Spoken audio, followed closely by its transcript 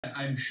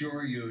I'm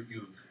sure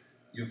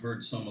you've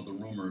heard some of the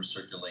rumors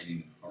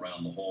circulating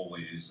around the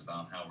hallways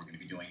about how we're going to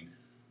be doing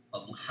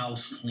a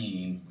house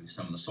cleaning with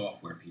some of the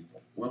software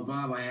people. Well,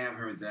 Bob, I have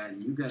heard that,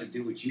 and you got to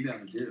do what you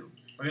got to do.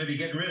 We're going to be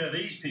getting rid of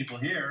these people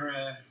here.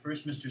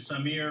 First, Mr.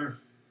 Samir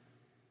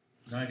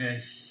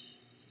Naga.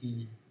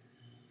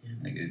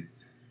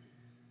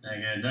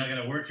 Not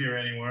going to work here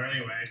anymore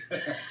anyway.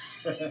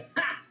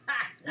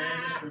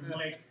 And Mr.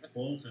 Mike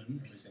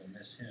Bolton. I was going to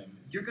miss him.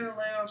 You're going to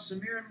lay off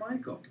Samir and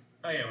Michael.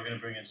 Oh, yeah, we're going to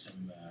bring in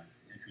some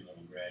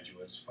entry-level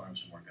graduates, farm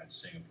some work out to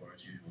Singapore.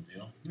 It's usual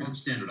deal. Well,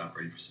 standard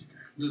operating procedure.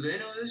 Do they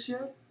know this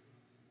yet?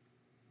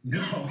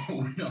 No,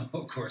 no,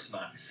 of course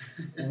not.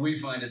 We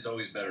find it's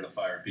always better to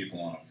fire people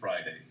on a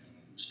Friday.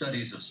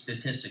 Studies have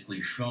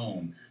statistically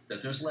shown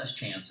that there's less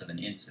chance of an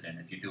incident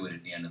if you do it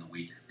at the end of the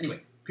week.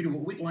 Anyway, Peter,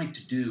 what we'd like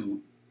to do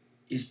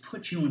is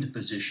put you into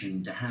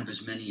position to have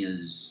as many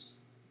as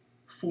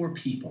 4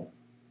 people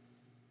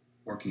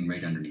working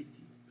right underneath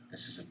you.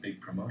 This is a big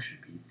promotion,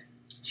 Pete.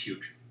 It's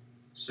huge.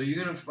 So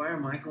you're going to fire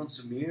Michael and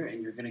Samir,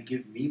 and you're going to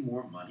give me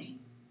more money?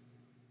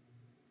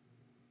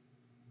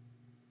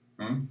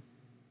 Hmm?